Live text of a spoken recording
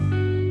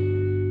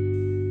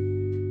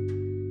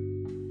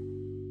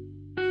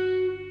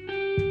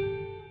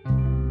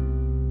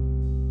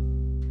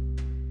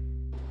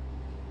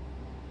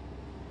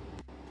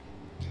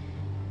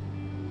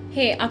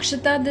Hey,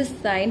 Akshita this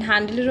side,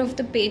 handler of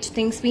the page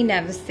Things We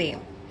Never Say,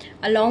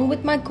 along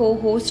with my co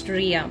host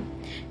Ria.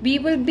 We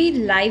will be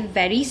live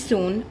very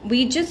soon.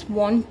 We just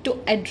want to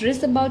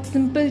address about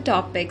simple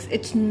topics.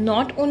 It's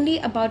not only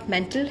about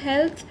mental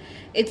health,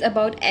 it's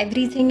about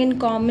everything in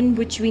common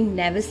which we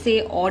never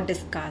say or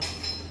discuss.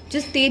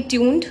 Just stay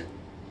tuned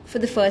for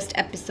the first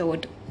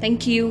episode.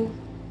 Thank you.